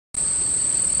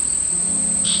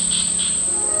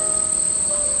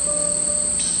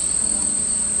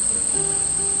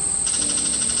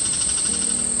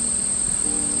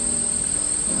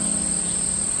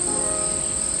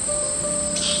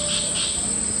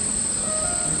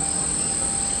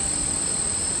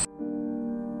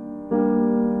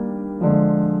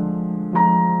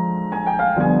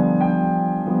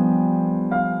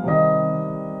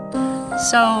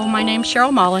So my name's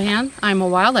Cheryl Mollahan. I'm a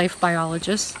wildlife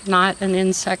biologist, not an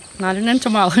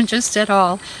entomologist at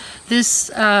all. This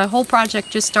whole project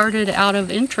just started out of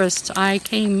interest. I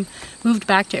moved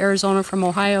back to Arizona from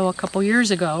Ohio a couple years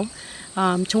ago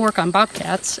to work on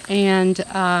bobcats, and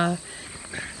a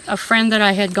friend that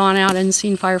I had gone out and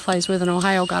seen fireflies with in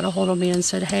Ohio got a hold of me and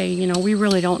said, hey, you know, we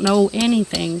really don't know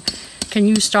anything. Can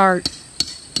you start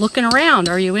looking around?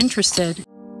 Are you interested?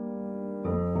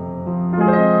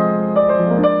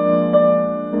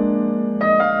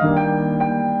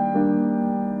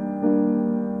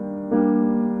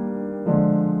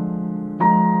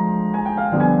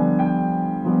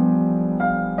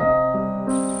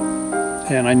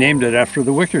 And I named it after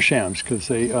the Wickershams because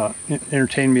they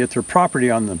entertained me at their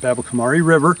property on the Babbel-Kamari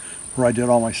River, where I did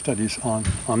all my studies on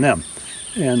them.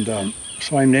 And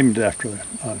so I named it after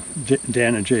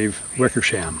Dan and Jave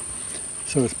Wickersham.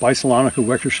 So it's Bicelonica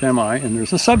wickershami, and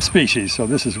there's a subspecies. So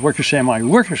this is Wickershami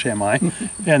wickershami,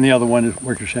 and the other one is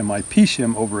Wickershami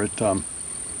piscium over at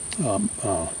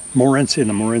Morenci, in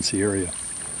the Morenci area.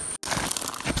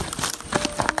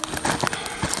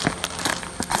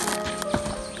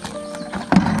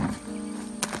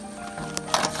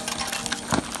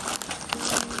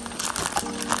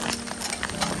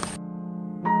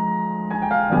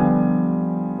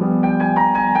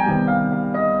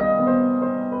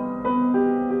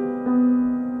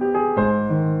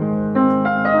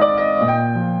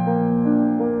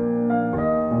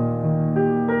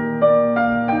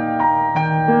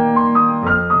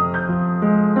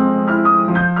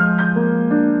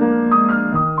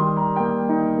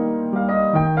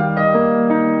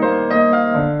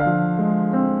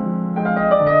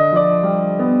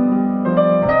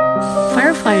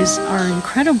 Fireflies are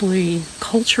incredibly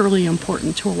culturally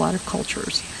important to a lot of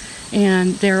cultures,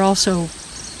 and they're also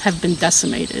have been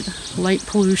decimated. Light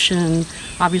pollution,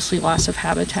 obviously loss of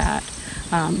habitat.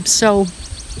 So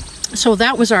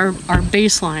that was our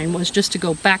baseline, was just to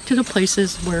go back to the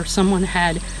places where someone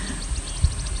had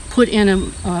put in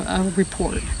a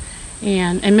report,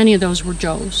 and many of those were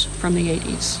Joe's from the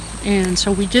 80s. And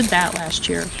so we did that last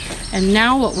year, and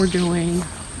now what we're doing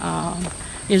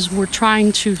is we're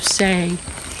trying to say,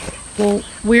 well,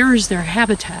 where is their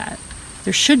habitat?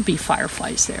 There should be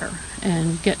fireflies there,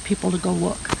 and get people to go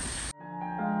look.